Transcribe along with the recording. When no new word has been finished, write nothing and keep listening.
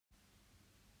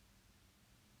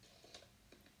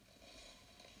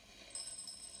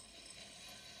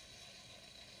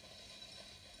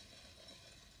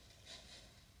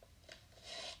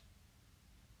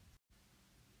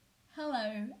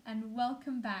Hello and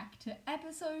welcome back to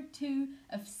episode 2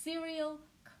 of Serial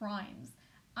Crimes.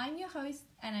 I'm your host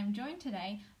and I'm joined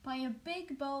today by a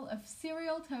big bowl of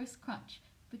cereal toast crunch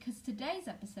because today's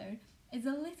episode is a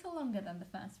little longer than the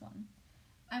first one.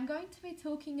 I'm going to be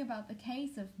talking about the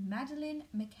case of Madeline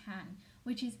McCann,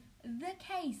 which is the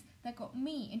case that got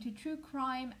me into true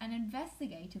crime and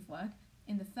investigative work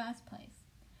in the first place.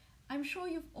 I'm sure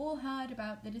you've all heard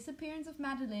about the disappearance of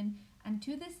Madeline, and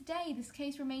to this day this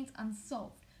case remains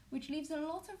unsolved, which leaves a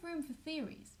lot of room for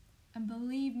theories. And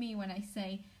believe me when I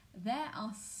say there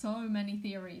are so many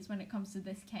theories when it comes to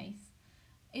this case.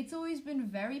 It's always been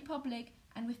very public,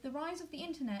 and with the rise of the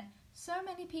internet, so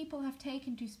many people have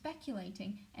taken to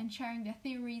speculating and sharing their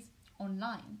theories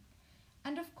online.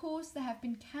 And of course there have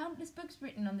been countless books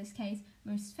written on this case,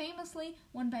 most famously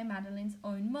one by Madeline's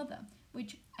own mother,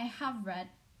 which I have read.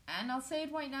 And I'll say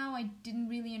it right now, I didn't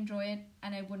really enjoy it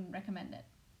and I wouldn't recommend it.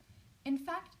 In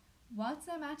fact, whilst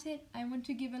I'm at it, I want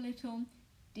to give a little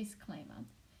disclaimer.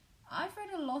 I've read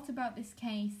a lot about this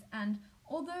case, and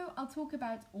although I'll talk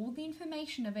about all the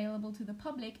information available to the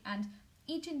public and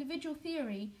each individual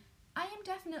theory, I am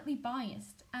definitely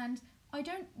biased, and I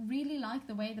don't really like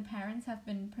the way the parents have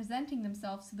been presenting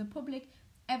themselves to the public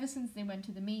ever since they went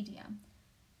to the media.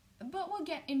 But we'll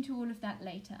get into all of that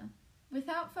later.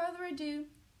 Without further ado,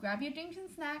 grab your drinks and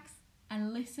snacks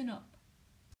and listen up.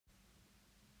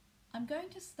 I'm going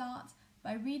to start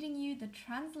by reading you the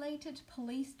translated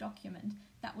police document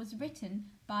that was written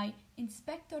by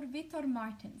Inspector Vitor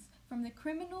Martins from the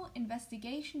Criminal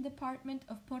Investigation Department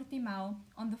of Portimao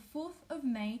on the 4th of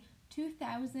May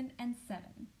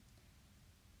 2007.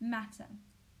 Matter: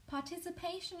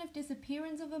 participation of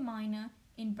disappearance of a minor,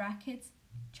 in brackets,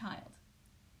 child.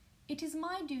 It is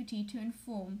my duty to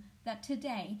inform that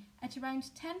today, at around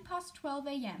 12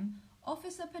 a.m,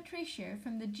 Officer Patricio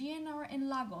from the GNR in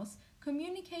Lagos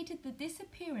communicated the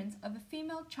disappearance of a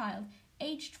female child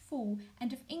aged 4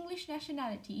 and of English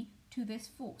nationality to this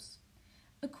force.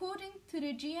 According to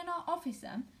the GNR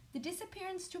officer, the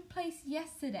disappearance took place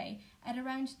yesterday at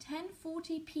around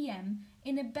 10:40 p.m.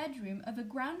 in a bedroom of a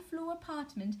ground floor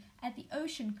apartment at the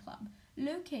Ocean Club,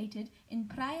 located in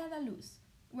Praia da Luz,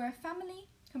 where a family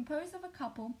composed of a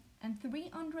couple and 3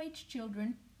 underage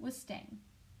children was staying.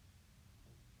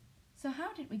 So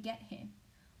how did we get here?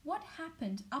 What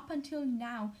happened up until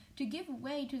now to give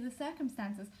way to the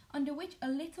circumstances under which a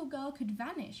little girl could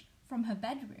vanish from her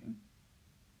bedroom?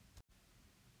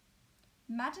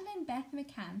 Madeline Beth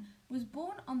McCann was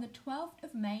born on the 12th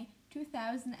of May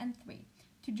 2003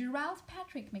 to Gerald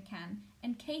Patrick McCann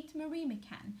and Kate Marie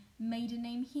McCann, maiden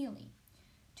name Healy.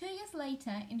 2 years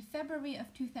later, in February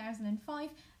of 2005,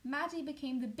 Maddie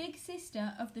became the big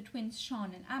sister of the twins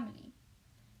Sean and Amelie.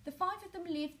 The 5 of them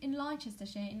lived in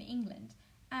Leicestershire in England,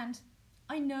 and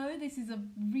I know this is a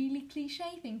really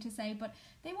cliche thing to say, but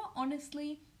they were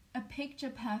honestly a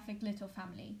picture-perfect little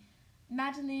family.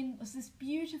 Madeline was this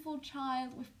beautiful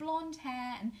child with blonde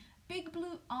hair and big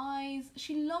blue eyes.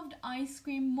 She loved ice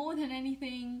cream more than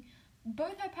anything.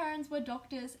 Both her parents were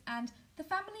doctors, and the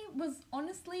family was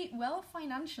honestly well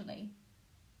financially.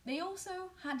 They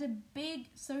also had a big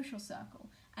social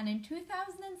circle, and in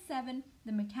 2007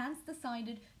 the McCanns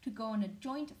decided to go on a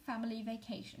joint family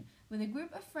vacation with a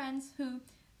group of friends who,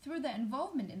 through their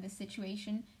involvement in this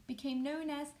situation, became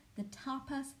known as the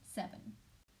Tapas 7.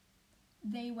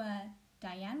 They were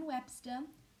Diane Webster,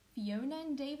 Fiona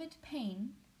and David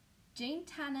Payne, Jane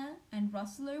Tanner and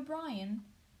Russell O'Brien,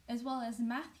 as well as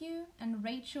Matthew and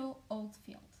Rachel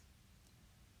Oldfield.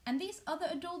 And these other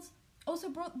adults also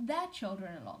brought their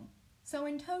children along. So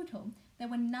in total, there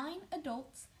were 9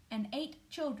 adults and 8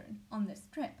 children on this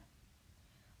trip.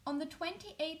 On the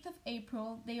 28th of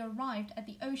April, they arrived at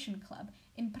the Ocean Club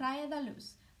in Praia da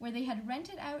Luz, where they had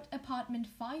rented out apartment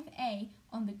 5A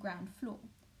on the ground floor.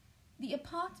 The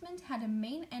apartment had a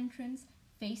main entrance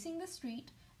facing the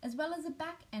street, as well as a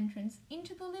back entrance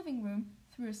into the living room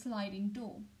through a sliding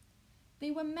door.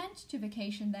 They were meant to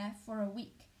vacation there for a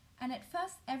week, and at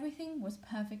first everything was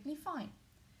perfectly fine.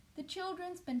 The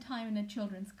children spent time in a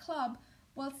children's club,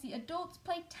 whilst the adults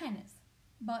played tennis,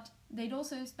 but they'd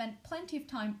also spent plenty of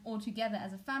time all together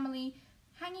as a family,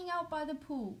 hanging out by the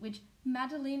pool, which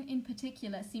Madeline in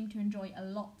particular seemed to enjoy a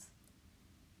lot.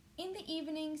 In the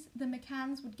evenings, the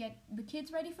McCanns would get the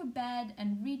kids ready for bed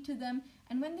and read to them,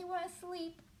 and when they were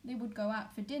asleep, they would go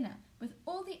out for dinner with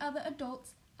all the other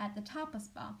adults at the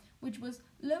Tapas Bar, which was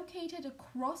located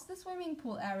across the swimming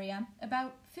pool area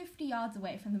about 50 yards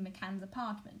away from the McCann's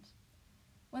apartment.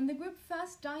 When the group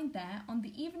first dined there on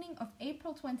the evening of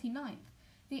April 29th,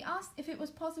 they asked if it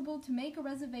was possible to make a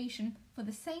reservation for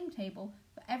the same table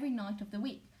for every night of the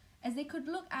week, as they could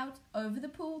look out over the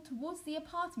pool towards the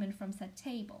apartment from said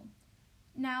table.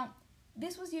 Now,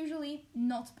 this was usually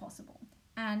not possible,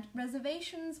 and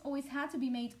reservations always had to be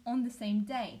made on the same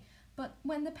day, but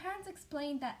when the parents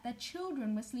explained that their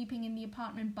children were sleeping in the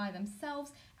apartment by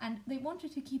themselves and they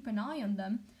wanted to keep an eye on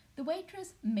them, the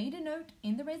waitress made a note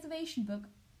in the reservation book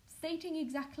stating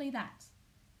exactly that.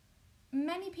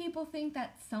 Many people think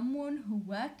that someone who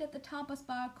worked at the tapas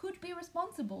bar could be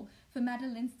responsible for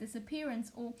Madeline's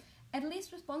disappearance, or at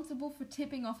least responsible for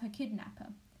tipping off her kidnapper.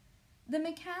 The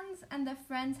McCanns and their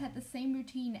friends had the same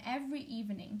routine every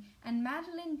evening, and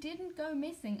Madeline didn't go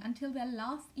missing until their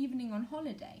last evening on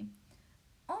holiday.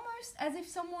 Almost as if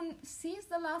someone seized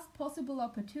the last possible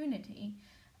opportunity.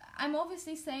 I'm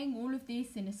obviously saying all of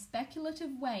this in a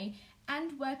speculative way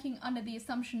and working under the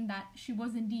assumption that she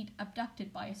was indeed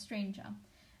abducted by a stranger,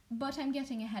 but I'm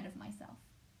getting ahead of myself.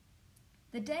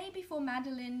 The day before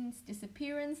Madeline's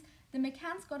disappearance, the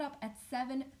McCanns got up at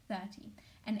 7:30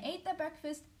 and ate their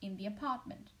breakfast in the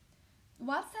apartment.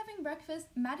 Whilst having breakfast,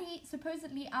 Maddie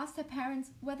supposedly asked her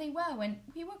parents where they were when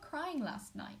we were crying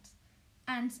last night.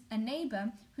 And a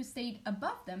neighbour who stayed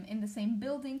above them in the same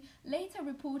building later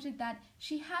reported that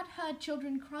she had heard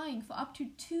children crying for up to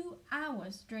 2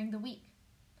 hours during the week.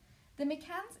 The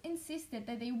McCanns insisted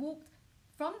that they walked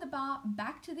from the bar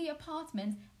back to the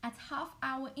apartment at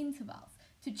half-hour intervals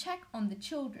to check on the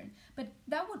children, but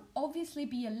that would obviously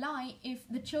be a lie if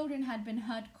the children had been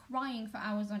heard crying for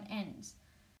hours on end.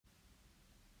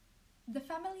 The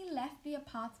family left the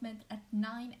apartment at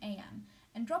 9 a.m.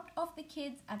 and dropped off the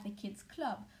kids at the kids'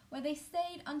 club, where they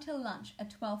stayed until lunch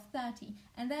at 12:30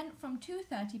 and then from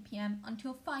 2:30 p.m.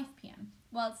 until 5 p.m,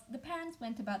 whilst the parents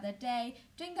went about their day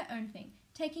doing their own thing,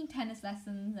 taking tennis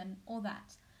lessons and all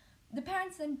that. The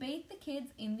parents then bathed the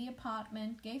kids in the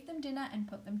apartment, gave them dinner and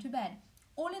put them to bed,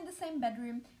 all in the same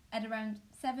bedroom at around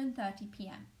 7:30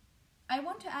 p.m. I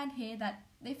want to add here that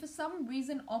they for some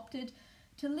reason opted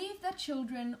to leave their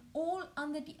children, all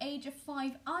under the age of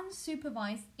 5,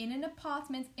 unsupervised in an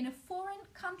apartment in a foreign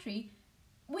country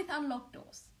with unlocked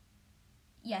doors.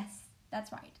 Yes,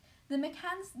 that's right. The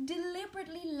McCanns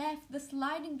deliberately left the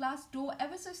sliding glass door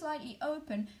ever so slightly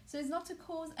open so as not to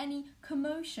cause any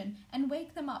commotion and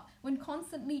wake them up when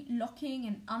constantly locking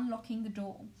and unlocking the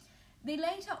door. They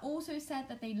later also said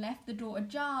that they left the door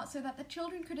ajar so that the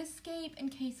children could escape in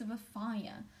case of a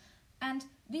fire. And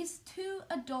these two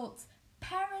adults,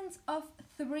 parents of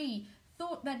 3,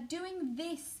 thought that doing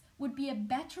this would be a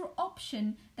better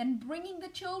option than bringing the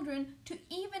children to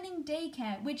evening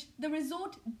daycare, which the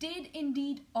resort did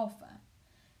indeed offer.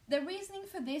 The reasoning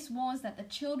for this was that the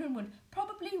children would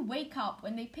probably wake up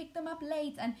when they picked them up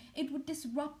late and it would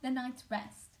disrupt the night's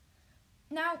rest.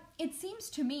 Now, it seems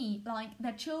to me like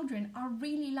the children are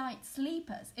really light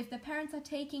sleepers if the parents are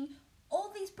taking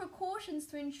all these precautions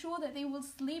to ensure that they will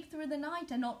sleep through the night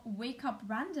and not wake up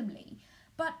randomly.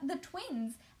 But the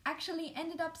twins actually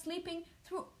ended up sleeping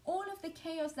through all of the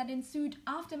chaos that ensued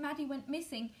after Maddie went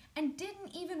missing and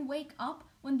didn't even wake up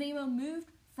when they were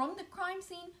moved from the crime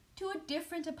scene to a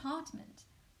different apartment.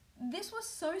 This was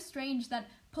so strange that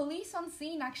police on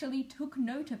scene actually took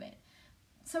note of it.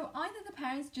 So either the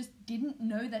parents just didn't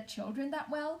know their children that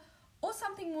well, or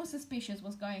something more suspicious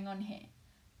was going on here.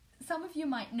 Some of you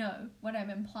might know what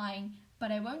I'm implying,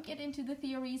 but I won't get into the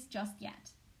theories just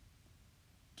yet.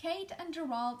 Kate and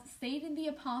Gerald stayed in the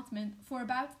apartment for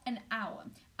about an hour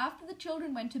after the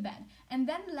children went to bed and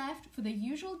then left for the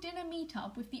usual dinner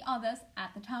meetup with the others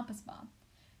at the tapas bar.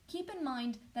 Keep in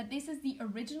mind that this is the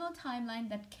original timeline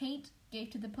that Kate gave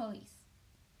to the police.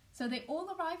 So they all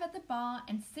arrive at the bar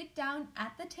and sit down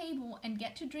at the table and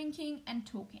get to drinking and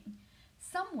talking.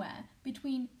 Somewhere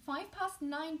between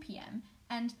 9 p.m.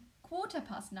 and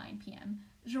 9:15 p.m,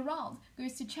 Gerald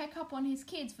goes to check up on his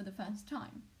kids for the first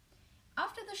time.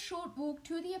 After the short walk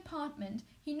to the apartment,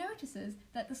 he notices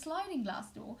that the sliding glass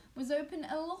door was open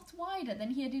a lot wider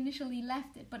than he had initially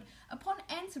left it, but upon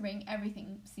entering,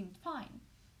 everything seemed fine.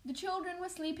 The children were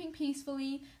sleeping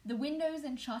peacefully, the windows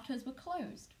and shutters were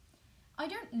closed. I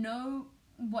don't know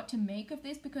what to make of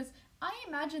this because I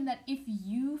imagine that if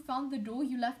you found the door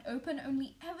you left open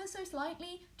only ever so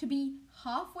slightly to be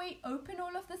halfway open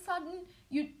all of a sudden,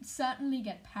 you'd certainly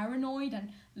get paranoid and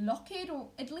lock it or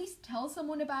at least tell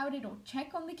someone about it or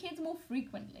check on the kids more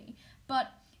frequently.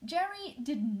 But Jerry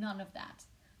did none of that.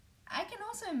 I can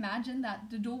also imagine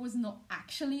that the door was not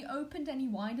actually opened any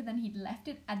wider than he'd left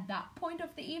it at that point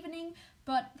of the evening,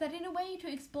 but that in a way to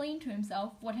explain to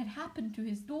himself what had happened to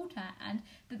his daughter and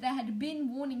that there had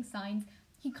been warning signs,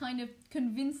 he kind of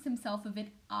convinced himself of it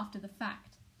after the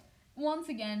fact. Once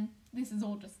again, this is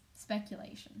all just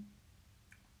speculation.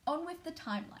 On with the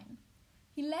timeline.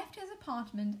 he left his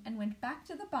apartment and went back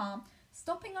to the bar,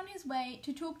 stopping on his way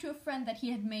to talk to a friend that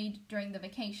he had made during the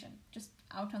vacation, just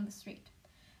out on the street.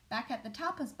 Back at the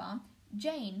tapas bar,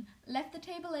 Jane left the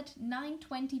table at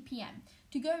 9:20 p.m.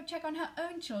 to go check on her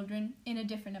own children in a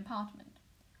different apartment.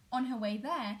 On her way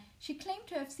there, she claimed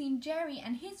to have seen Jerry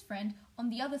and his friend on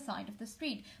the other side of the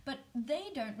street, but they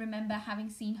don't remember having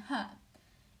seen her.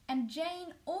 And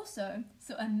Jane also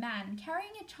saw a man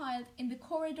carrying a child in the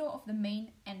corridor of the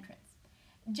main entrance.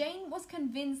 Jane was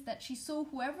convinced that she saw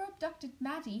whoever abducted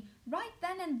Maddie right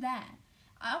then and there.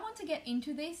 I want to get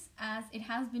into this as it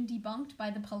has been debunked by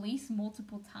the police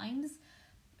multiple times.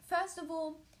 First of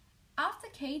all, after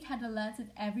Kate had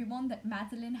alerted everyone that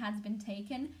Madeline had been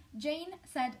taken, Jane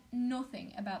said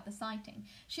nothing about the sighting.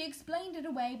 She explained it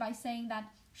away by saying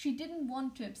that she didn't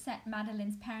want to upset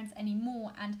Madeline's parents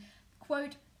anymore and,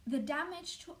 quote, the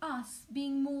damage to us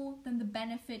being more than the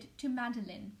benefit to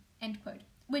Madeline, end quote,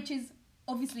 which is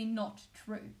obviously not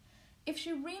true. If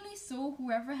she really saw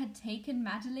whoever had taken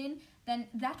Madeline, then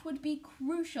that would be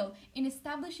crucial in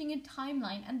establishing a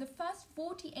timeline, and the first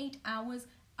 48 hours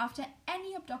after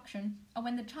any abduction are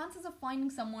when the chances of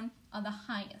finding someone are the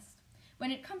highest.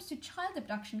 When it comes to child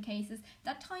abduction cases,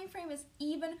 that time frame is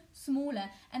even smaller,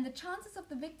 and the chances of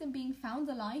the victim being found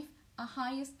alive are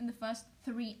highest in the first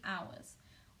 3 hours.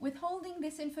 Withholding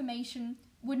this information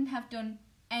wouldn't have done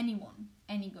anyone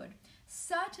any good.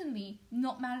 Certainly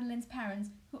not Madeline's parents,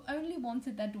 who only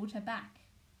wanted their daughter back.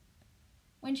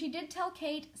 When she did tell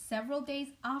Kate several days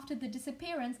after the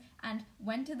disappearance and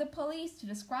went to the police to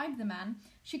describe the man,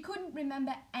 she couldn't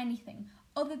remember anything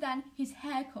other than his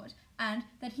haircut and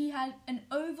that he had an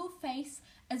oval face,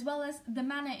 as well as the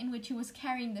manner in which he was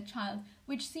carrying the child,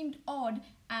 which seemed odd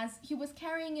as he was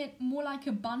carrying it more like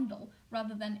a bundle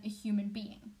rather than a human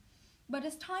being. But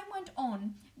as time went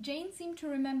on, Jane seemed to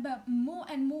remember more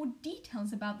and more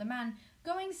details about the man,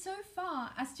 going so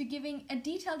far as to giving a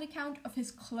detailed account of his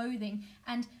clothing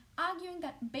and arguing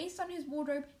that based on his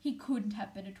wardrobe he couldn't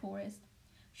have been a tourist.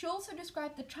 She also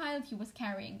described the child he was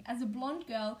carrying as a blonde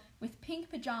girl with pink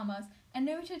pajamas and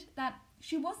noted that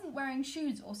she wasn't wearing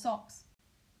shoes or socks.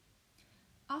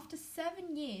 After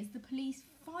 7 years, the police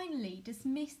finally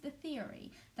dismissed the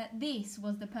theory that this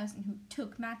was the person who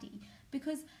took Maddie,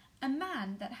 because a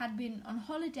man that had been on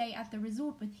holiday at the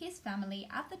resort with his family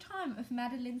at the time of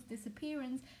Madeline's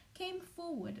disappearance came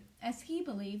forward as he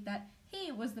believed that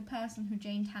he was the person who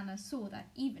Jane Tanner saw that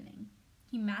evening.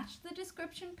 He matched the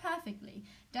description perfectly,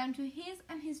 down to his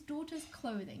and his daughter's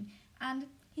clothing, and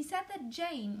he said that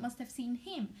Jane must have seen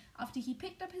him after he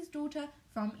picked up his daughter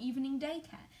from evening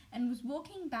daycare and was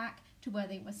walking back to where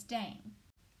they were staying.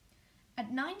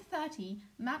 At 9:30,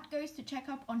 Matt goes to check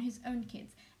up on his own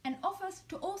kids and offers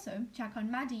to also check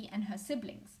on Maddie and her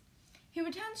siblings. He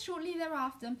returns shortly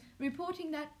thereafter,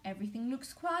 reporting that everything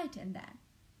looks quiet in there.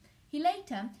 He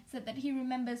later said that he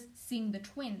remembers seeing the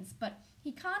twins, but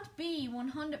he can't be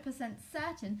 100%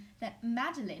 certain that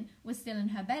Madeline was still in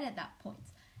her bed at that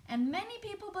point, and many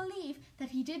people believe that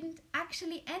he didn't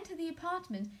actually enter the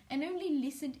apartment and only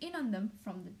listened in on them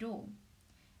from the door.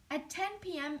 At 10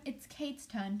 p.m, it's Kate's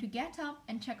turn to get up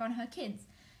and check on her kids,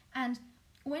 and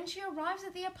when she arrives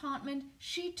at the apartment,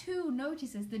 she too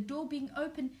notices the door being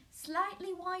opened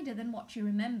slightly wider than what she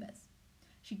remembers.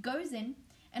 She goes in,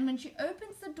 and when she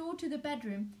opens the door to the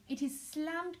bedroom, it is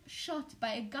slammed shut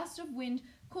by a gust of wind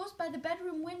caused by the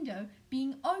bedroom window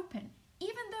being open,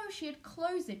 even though she had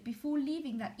closed it before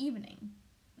leaving that evening.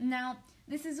 Now,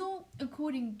 this is all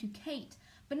according to Kate,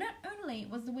 but not only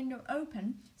was the window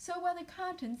open, so were the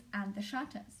curtains and the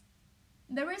shutters.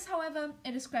 There is, however,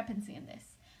 a discrepancy in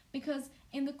this, because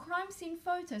in the crime scene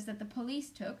photos that the police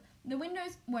took, the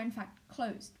windows were in fact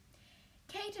closed.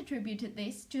 Kate attributed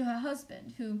this to her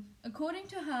husband, who, according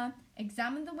to her,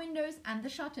 examined the windows and the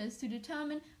shutters to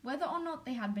determine whether or not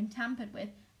they had been tampered with,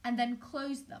 and then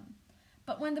closed them.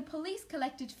 But when the police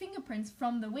collected fingerprints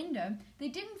from the window, they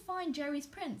didn't find Jerry's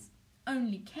prints,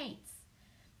 only Kate's.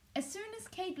 As soon as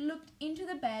Kate looked into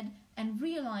the bed and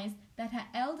realized that her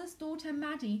eldest daughter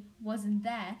Maddie wasn't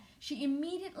there, she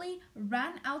immediately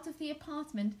ran out of the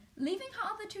apartment, leaving her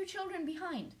other 2 children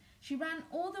behind. She ran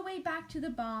all the way back to the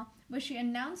bar, where she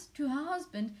announced to her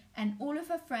husband and all of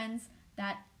her friends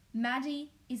that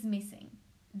Maddie is missing.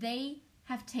 They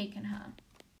have taken her.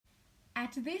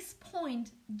 At this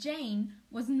point, Jane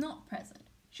was not present.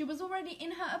 She was already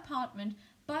in her apartment,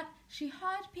 but she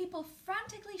heard people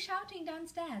frantically shouting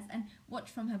downstairs and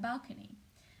watched from her balcony.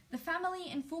 The family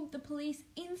informed the police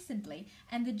instantly,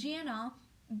 and the GNR,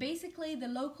 basically the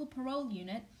local parole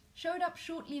unit, showed up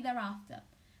shortly thereafter.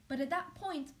 But at that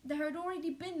point, there had already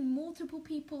been multiple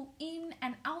people in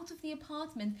and out of the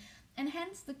apartment, and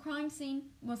hence the crime scene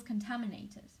was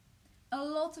contaminated. A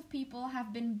lot of people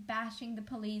have been bashing the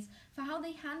police for how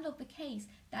they handled the case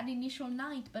that initial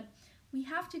night, but we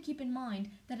have to keep in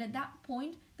mind that at that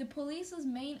point, the police's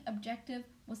main objective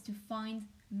was to find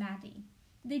Maddie.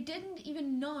 They didn't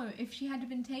even know if she had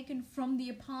been taken from the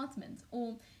apartment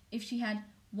or if she had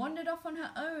wandered off on her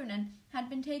own and had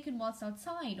been taken whilst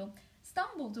outside or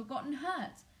stumbled or gotten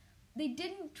hurt. They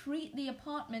didn't treat the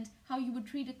apartment how you would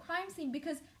treat a crime scene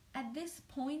because at this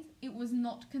point it was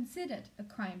not considered a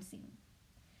crime scene.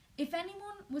 If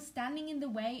anyone was standing in the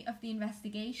way of the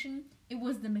investigation, it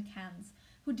was the McCanns,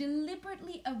 who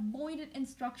deliberately avoided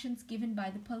instructions given by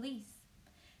the police.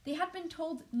 They had been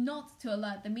told not to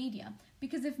alert the media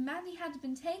because if Maddie had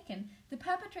been taken, the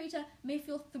perpetrator may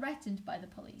feel threatened by the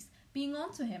police, being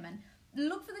onto him and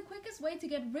look for the quickest way to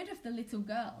get rid of the little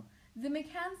girl. The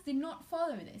McCanns did not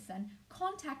follow this and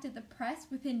contacted the press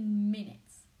within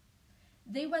minutes.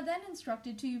 They were then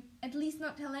instructed to at least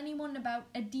not tell anyone about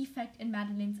a defect in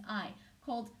Madeline's eye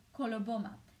called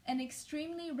coloboma, an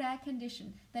extremely rare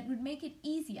condition that would make it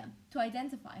easier to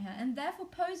identify her and therefore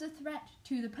pose a threat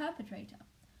to the perpetrator.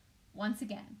 Once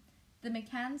again, the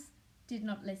McCanns did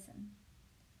not listen.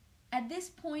 At this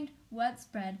point, word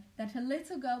spread that a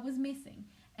little girl was missing,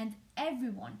 and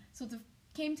everyone sort of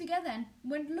came together and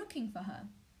went looking for her.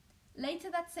 Later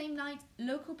that same night,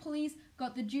 local police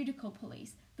got the judicial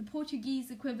police, the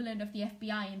Portuguese equivalent of the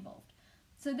FBI, involved.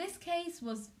 So this case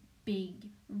was big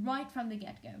right from the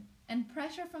get-go, and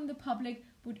pressure from the public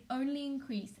would only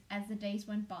increase as the days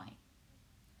went by.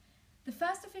 The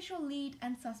first official lead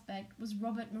and suspect was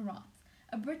Robert Murat,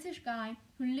 a British guy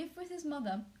who lived with his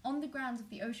mother on the grounds of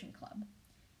the Ocean Club.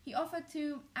 He offered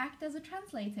to act as a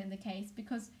translator in the case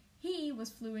because he was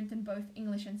fluent in both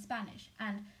English and Spanish,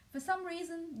 and for some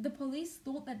reason the police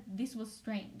thought that this was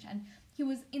strange and he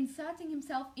was inserting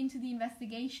himself into the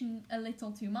investigation a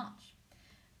little too much.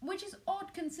 Which is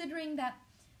odd considering that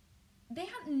they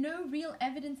had no real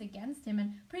evidence against him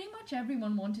and pretty much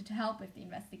everyone wanted to help with the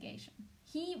investigation.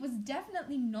 He was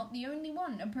definitely not the only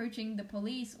one approaching the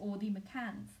police or the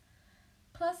McCanns.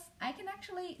 Plus, I can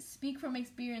actually speak from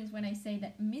experience when I say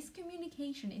that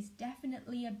miscommunication is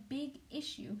definitely a big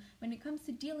issue when it comes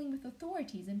to dealing with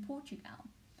authorities in Portugal.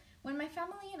 When my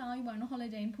family and I were on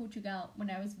holiday in Portugal when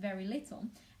I was very little,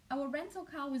 our rental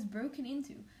car was broken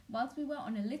into whilst we were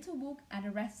on a little walk at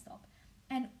a rest stop,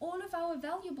 and all of our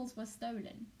valuables were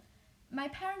stolen. My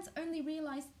parents only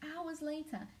realized hours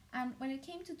later, and when it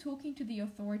came to talking to the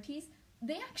authorities,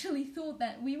 they actually thought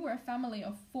that we were a family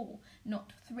of 4,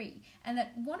 not 3, and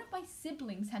that one of my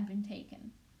siblings had been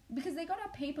taken, because they got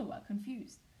our paperwork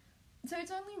confused. So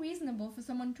it's only reasonable for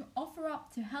someone to offer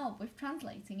up to help with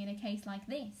translating in a case like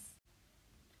this.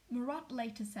 Murat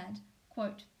later said,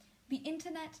 quote, "The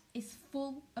internet is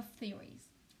full of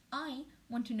theories. I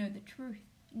want to know the truth,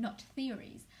 not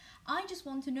theories. I just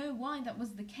want to know why that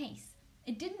was the case.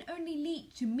 It didn't only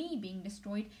lead to me being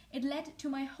destroyed, it led to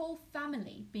my whole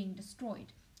family being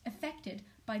destroyed, affected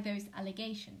by those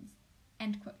allegations."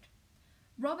 End quote.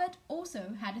 Robert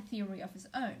also had a theory of his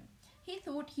own. He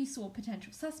thought he saw a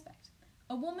potential suspect,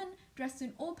 a woman dressed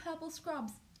in all-purple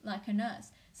scrubs, like a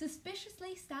nurse,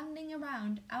 suspiciously standing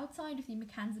around outside of the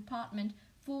McCann's apartment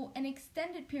for an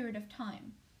extended period of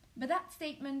time. But that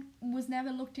statement was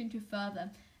never looked into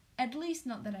further, at least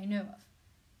not that I know of.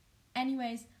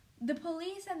 Anyways, the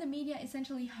police and the media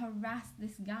essentially harassed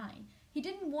this guy. He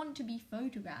didn't want to be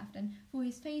photographed and for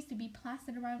his face to be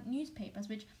plastered around newspapers,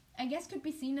 which I guess could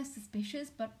be seen as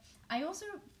suspicious, but I also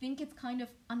think it's kind of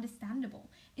understandable,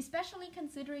 especially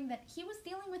considering that he was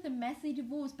dealing with a messy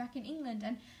divorce back in England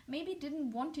and maybe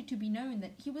didn't want it to be known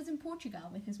that he was in Portugal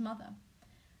with his mother.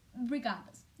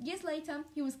 Regardless, years later,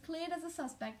 he was cleared as a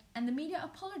suspect and the media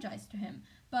apologized to him,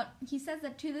 but he says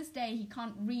that to this day he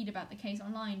can't read about the case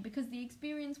online because the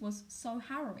experience was so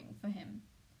harrowing for him.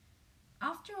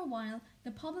 After a while,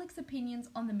 the public's opinions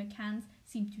on the McCanns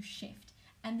seemed to shift,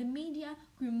 and the media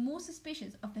grew more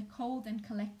suspicious of their cold and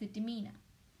collected demeanour.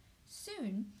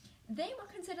 Soon, they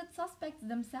were considered suspects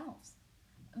themselves.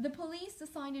 The police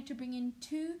decided to bring in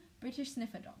 2 British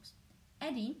sniffer dogs,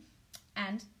 Eddie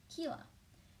and Keela.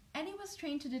 Eddie was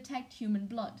trained to detect human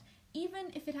blood, even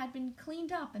if it had been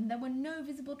cleaned up and there were no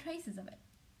visible traces of it.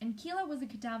 And Keela was a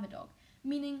cadaver dog,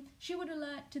 meaning she would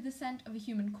alert to the scent of a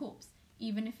human corpse,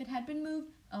 even if it had been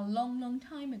moved a long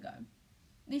time ago.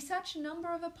 They searched a number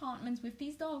of apartments with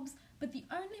these dogs, but the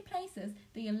only places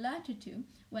they alerted to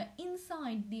were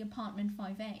inside the apartment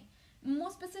 5A,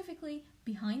 more specifically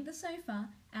behind the sofa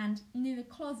and near the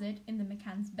closet in the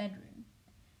McCann's bedroom.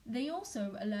 They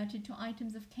also alerted to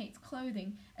items of Kate's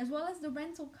clothing, as well as the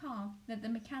rental car that the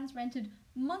McCanns rented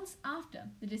months after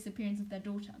the disappearance of their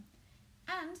daughter,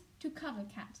 and to Cuddle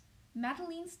Cat,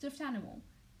 Madeline's stuffed animal,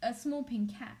 a small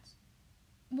pink cat.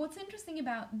 What's interesting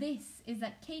about this is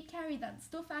that Kate carried that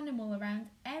stuffed animal around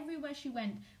everywhere she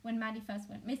went when Maddie first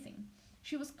went missing.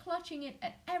 She was clutching it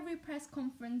at every press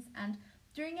conference and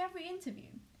during every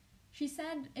interview. She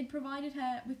said it provided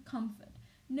her with comfort,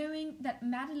 knowing that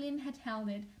Madeline had held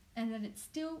it and that it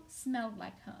still smelled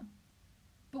like her.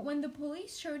 But when the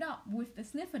police showed up with the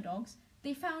sniffer dogs,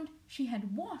 they found she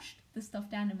had washed the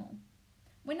stuffed animal.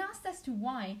 When asked as to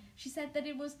why, she said that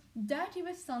it was dirty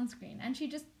with sunscreen and she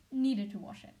just needed to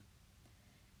wash it.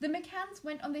 The McCanns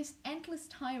went on this endless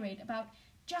tirade about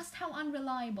just how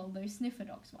unreliable those sniffer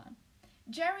dogs were.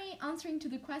 Jerry answering to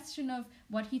the question of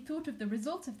what he thought of the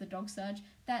results of the dog search,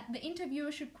 that the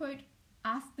interviewer should, quote,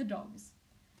 ask the dogs.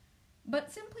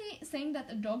 But simply saying that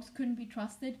the dogs couldn't be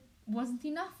trusted wasn't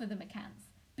enough for the McCanns,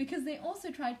 because they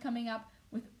also tried coming up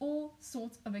with all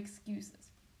sorts of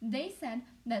excuses. They said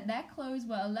that their clothes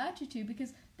were alerted to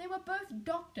because they were both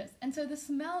doctors, and so the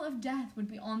smell of death would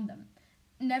be on them.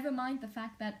 Never mind the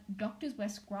fact that doctors wear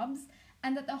scrubs,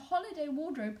 and that the holiday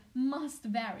wardrobe must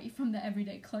vary from their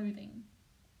everyday clothing.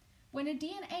 When a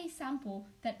DNA sample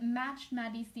that matched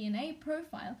Maddie's DNA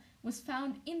profile was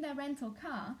found in their rental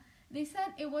car, they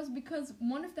said it was because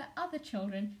one of the other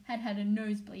children had had a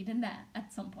nosebleed in there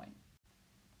at some point.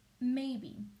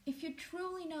 Maybe, if you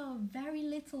truly know very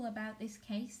little about this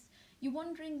case, you're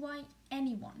wondering why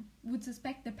anyone would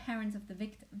suspect the parents of the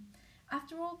victim.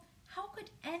 After all, how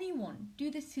could anyone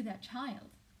do this to their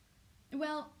child?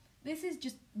 Well, this is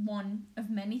just one of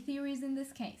many theories in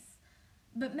this case.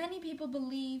 But many people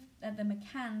believe that the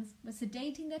McCanns were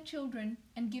sedating their children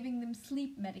and giving them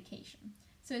sleep medication,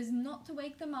 so as not to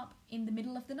wake them up in the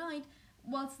middle of the night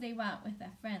whilst they were out with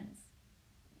their friends.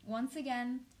 Once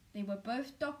again, they were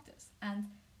both doctors, and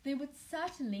they would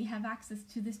certainly have access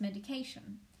to this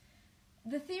medication.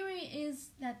 The theory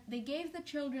is that they gave the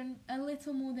children a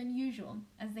little more than usual,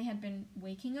 as they had been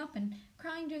waking up and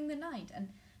crying during the night, and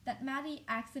that Maddie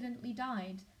accidentally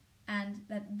died, and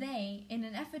that they, in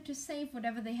an effort to save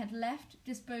whatever they had left,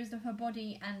 disposed of her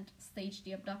body and staged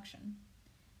the abduction.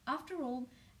 After all,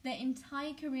 their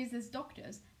entire careers as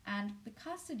doctors and the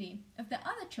custody of their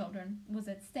other children was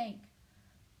at stake.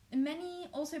 Many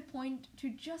also point to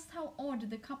just how odd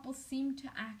the couple seemed to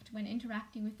act when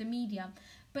interacting with the media,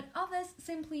 but others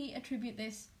simply attribute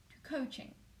this to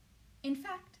coaching. In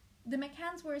fact, the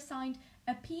McCanns were assigned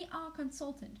a PR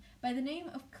consultant by the name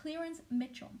of Clarence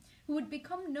Mitchell, who would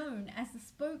become known as the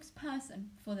spokesperson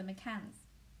for the McCanns.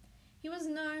 He was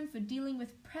known for dealing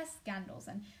with press scandals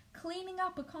and cleaning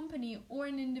up a company or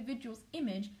an individual's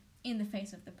image in the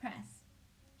face of the press.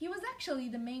 He was actually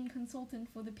the main consultant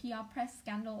for the PR press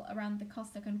scandal around the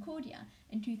Costa Concordia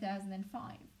in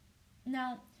 2005.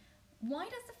 Now, why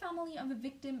does the family of a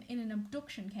victim in an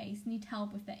abduction case need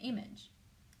help with their image?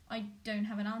 I don't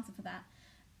have an answer for that.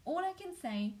 All I can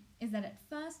say is that at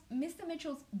first, Mr.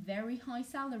 Mitchell's very high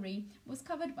salary was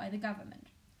covered by the government.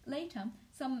 Later,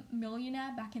 some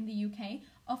millionaire back in the UK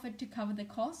offered to cover the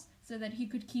costs so that he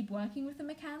could keep working with the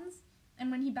McCanns.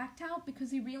 And when he backed out because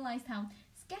he realized how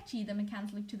sketchy the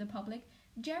McCanns looked to the public,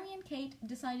 Jerry and Kate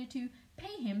decided to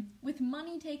pay him with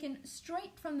money taken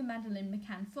straight from the Madeline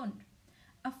McCann fund,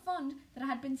 a fund that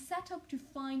had been set up to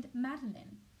find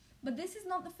Madeline. But this is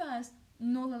not the first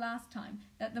nor the last time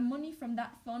that the money from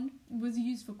that fund was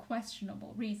used for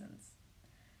questionable reasons.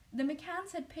 The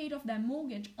McCanns had paid off their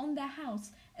mortgage on their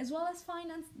house, as well as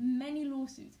financed many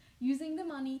lawsuits using the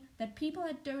money that people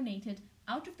had donated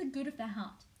out of the good of their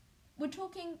heart. We're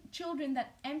talking children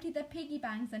that emptied their piggy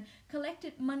banks and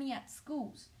collected money at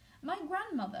schools. My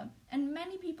grandmother and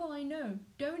many people I know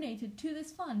donated to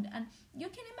this fund, and you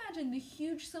can imagine the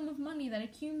huge sum of money that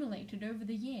accumulated over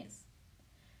the years.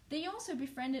 They also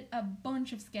befriended a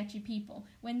bunch of sketchy people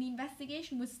when the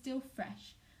investigation was still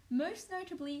fresh, most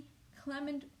notably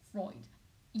Clement Freud.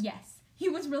 Yes, he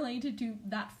was related to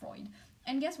that Freud.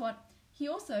 And guess what? He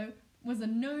also was a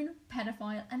known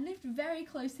pedophile and lived very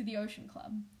close to the Ocean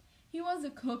Club. He was a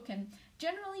cook and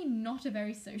generally not a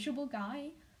very sociable guy.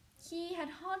 He had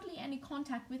hardly any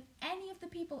contact with any of the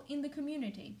people in the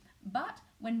community, but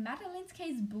when Madeline's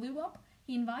case blew up,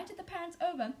 he invited the parents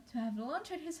over to have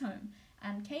lunch at his home,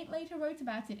 and Kate later wrote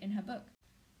about it in her book,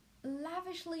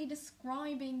 lavishly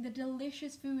describing the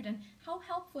delicious food and how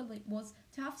helpful it was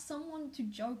to have someone to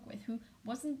joke with who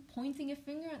wasn't pointing a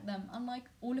finger at them, unlike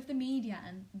all of the media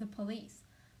and the police.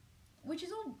 Which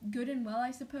is all good and well,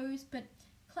 I suppose, but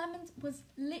Clement was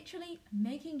literally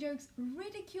making jokes,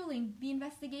 ridiculing the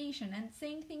investigation and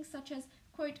saying things such as,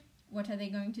 quote, "What are they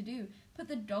going to do? Put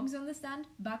the dogs on the stand,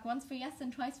 back once for yes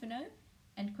and twice for no?"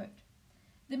 End quote.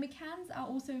 The McCanns are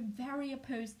also very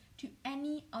opposed to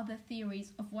any other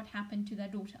theories of what happened to their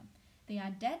daughter. They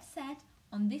are dead set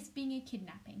on this being a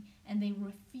kidnapping, and they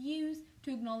refuse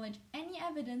to acknowledge any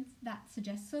evidence that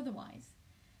suggests otherwise.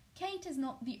 Kate is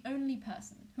not the only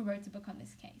person who wrote a book on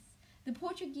this case. The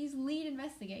Portuguese lead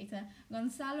investigator,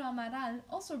 Gonçalo Amaral,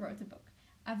 also wrote a book,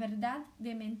 A Verdade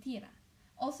de Mentira,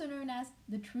 also known as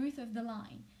The Truth of the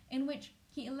Lie, in which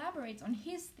he elaborates on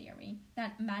his theory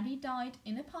that Maddie died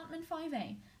in apartment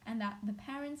 5A and that the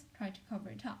parents tried to cover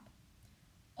it up.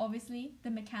 Obviously, the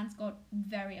McCanns got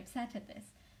very upset at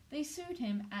this. They sued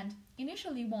him and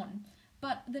initially won,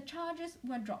 but the charges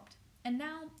were dropped, and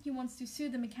now he wants to sue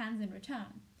the McCanns in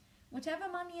return.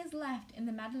 Whatever money is left in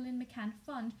the Madeline McCann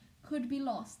fund could be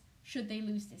lost should they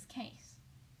lose this case.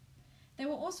 There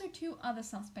were also 2 other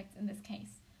suspects in this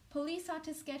case. Police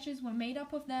artist sketches were made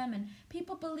up of them, and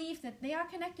people believe that they are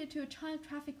connected to a child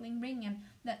trafficking ring and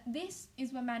that this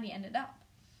is where Maddie ended up,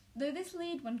 though this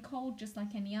lead went cold just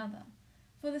like any other.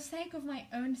 For the sake of my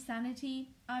own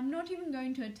sanity, I'm not even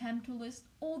going to attempt to list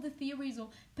all the theories or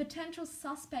potential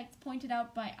suspects pointed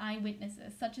out by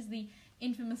eyewitnesses, such as the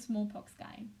infamous smallpox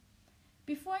guy.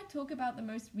 Before I talk about the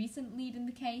most recent lead in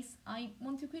the case, I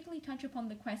want to quickly touch upon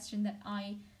the question that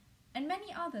I and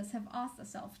many others have asked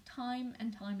ourselves time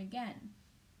and time again.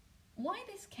 Why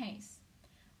this case?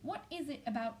 What is it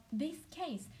about this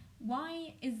case?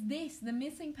 Why is this the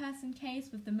missing person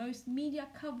case with the most media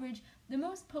coverage, the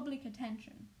most public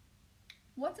attention?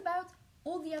 What about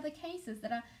all the other cases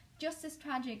that are just as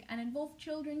tragic and involve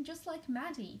children just like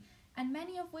Maddie, and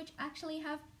many of which actually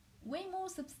have way more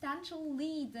substantial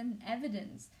leads and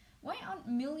evidence? Why aren't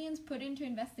millions put into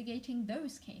investigating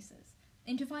those cases,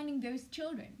 into finding those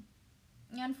children?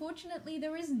 Unfortunately,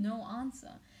 there is no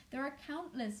answer. There are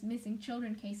countless missing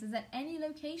children cases at any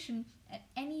location, at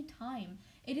any time.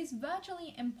 It is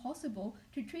virtually impossible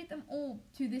to treat them all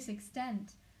to this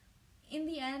extent. In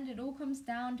the end, it all comes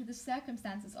down to the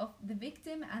circumstances of the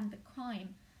victim and the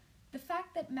crime. The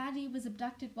fact that Maddie was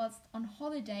abducted whilst on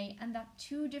holiday and that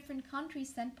 2 different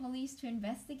countries sent police to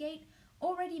investigate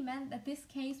already meant that this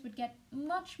case would get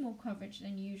much more coverage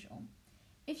than usual.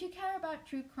 If you care about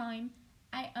true crime,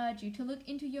 I urge you to look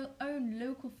into your own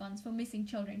local funds for missing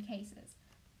children cases.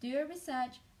 Do your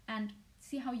research and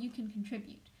see how you can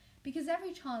contribute, because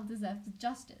every child deserves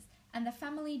justice and the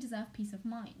family deserves peace of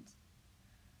mind.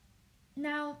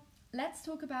 Now, let's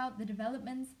talk about the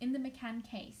developments in the McCann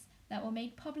case that were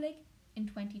made public in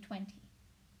 2020.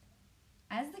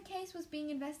 As the case was being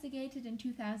investigated in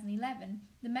 2011,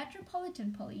 the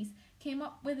Metropolitan Police came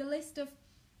up with a list of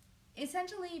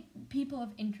essentially people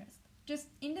of interest, just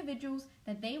individuals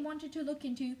that they wanted to look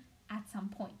into at some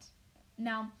point.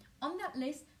 Now, on that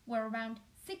list were around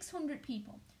 600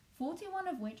 people, 41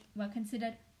 of which were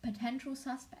considered potential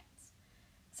suspects.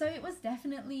 So it was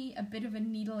definitely a bit of a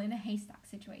needle in a haystack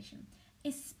situation,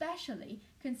 especially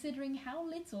considering how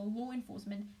little law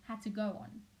enforcement had to go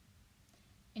on.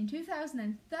 In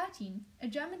 2013, a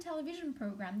German television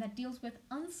program that deals with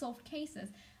unsolved cases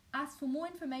asked for more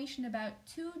information about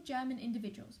 2 German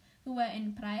individuals who were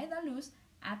in Praia da Luz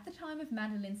at the time of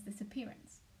Madeline's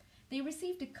disappearance. They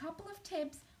received a couple of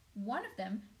tips, one of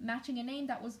them matching a name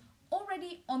that was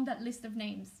already on that list of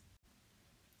names.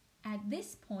 At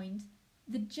this point,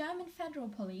 the German Federal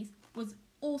Police was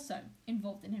also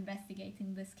involved in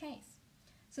investigating this case.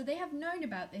 So they have known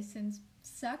about this since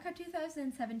circa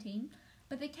 2017,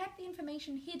 but they kept the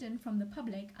information hidden from the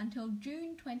public until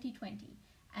June 2020,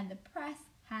 and the press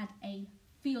had a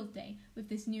field day with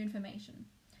this new information.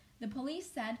 The police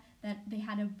said that they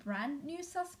had a brand new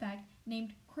suspect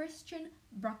named Christian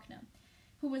Bruckner,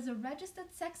 who was a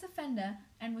registered sex offender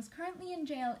and was currently in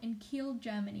jail in Kiel,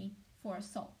 Germany for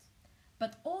assault.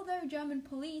 But although German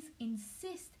police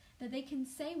insist that they can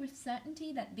say with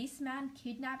certainty that this man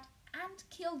kidnapped and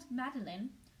killed Madeline,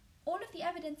 all of the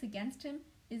evidence against him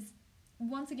is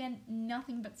once again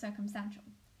nothing but circumstantial.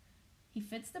 He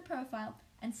fits the profile,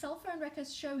 and cell phone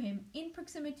records show him in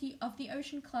proximity of the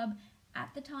Ocean Club at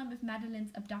the time of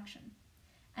Madeline's abduction.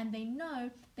 And they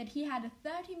know that he had a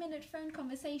 30-minute phone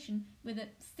conversation with a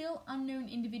still unknown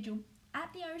individual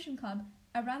at the Ocean Club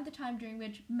around the time during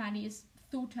which Maddie is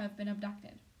thought to have been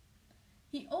abducted.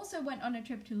 He also went on a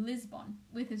trip to Lisbon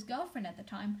with his girlfriend at the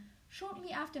time,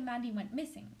 shortly after Maddie went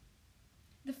missing.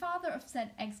 The father of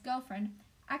said ex-girlfriend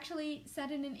actually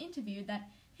said in an interview that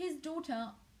his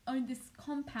daughter owned this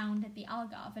compound at the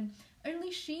Algarve and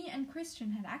only she and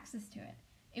Christian had access to it.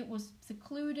 It was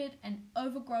secluded and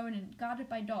overgrown and guarded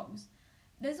by dogs.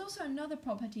 There's also another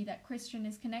property that Christian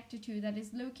is connected to that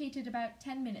is located about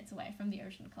 10 minutes away from the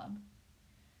Ocean Club.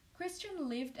 Christian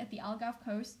lived at the Algarve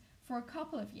coast for a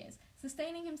couple of years,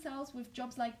 sustaining himself with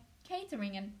jobs like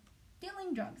catering and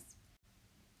dealing drugs.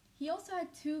 He also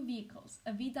had 2 vehicles,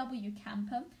 a VW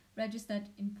camper registered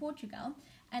in Portugal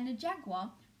and a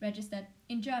Jaguar registered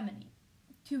in Germany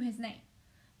to his name.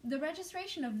 The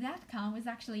registration of that car was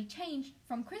actually changed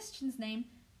from Christian's name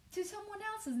to someone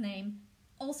else's name,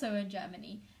 also in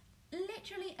Germany,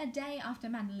 literally a day after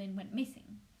Madeline went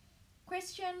missing.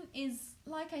 Christian is,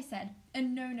 like I said, a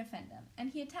known offender, and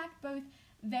he attacked both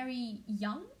very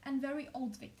young and very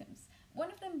old victims,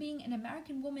 one of them being an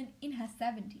American woman in her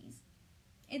 70s.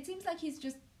 It seems like he's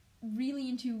just really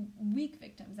into weak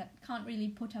victims that can't really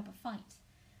put up a fight.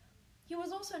 He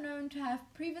was also known to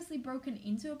have previously broken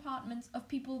into apartments of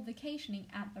people vacationing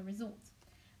at the resort,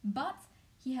 but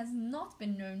he has not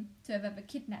been known to have ever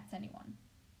kidnapped anyone.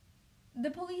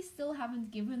 The police still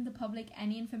haven't given the public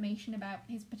any information about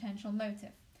his potential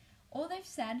motive. All they've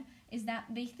said is that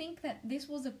they think that this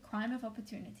was a crime of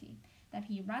opportunity, that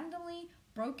he randomly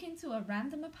broke into a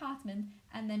random apartment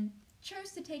and then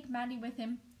chose to take Maddie with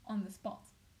him on the spot.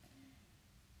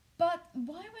 But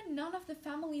why were none of the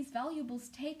family's valuables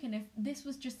taken if this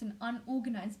was just an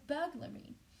unorganized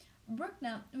burglary?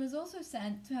 Bruckner was also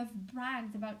said to have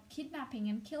bragged about kidnapping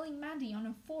and killing Maddie on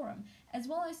a forum, as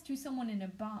well as to someone in a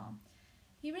bar.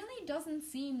 He really doesn't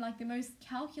seem like the most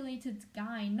calculated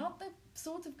guy, not the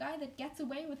sort of guy that gets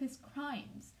away with his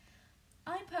crimes.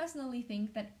 I personally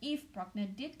think that if Bruckner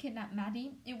did kidnap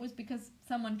Maddie, it was because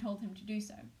someone told him to do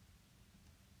so.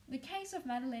 The case of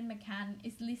Madeline McCann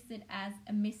is listed as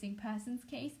a missing persons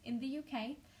case in the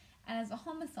UK and as a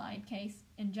homicide case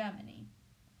in Germany.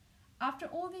 After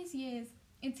all these years,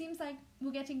 it seems like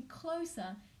we're getting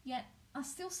closer, yet are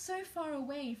still so far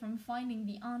away from finding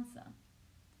the answer.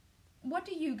 What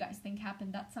do you guys think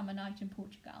happened that summer night in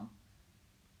Portugal?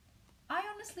 I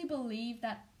honestly believe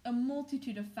that a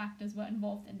multitude of factors were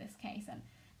involved in this case and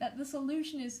that the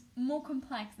solution is more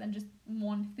complex than just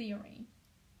one theory.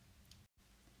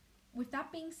 With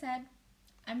that being said,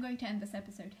 I'm going to end this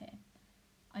episode here.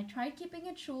 I tried keeping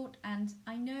it short, and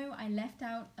I know I left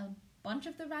out a bunch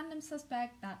of the random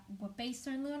suspects that were based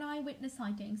only on eyewitness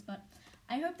sightings, but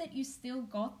I hope that you still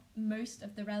got most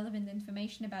of the relevant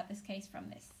information about this case from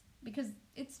this, because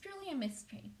it's truly a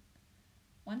mystery.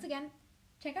 Once again,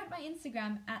 check out my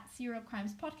Instagram at Serial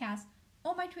Crimes Podcast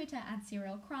or my Twitter at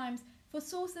Serial Crimes for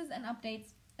sources and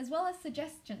updates, as well as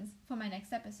suggestions for my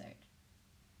next episode.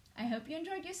 I hope you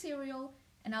enjoyed your serial,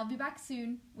 and I'll be back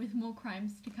soon with more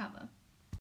crimes to cover.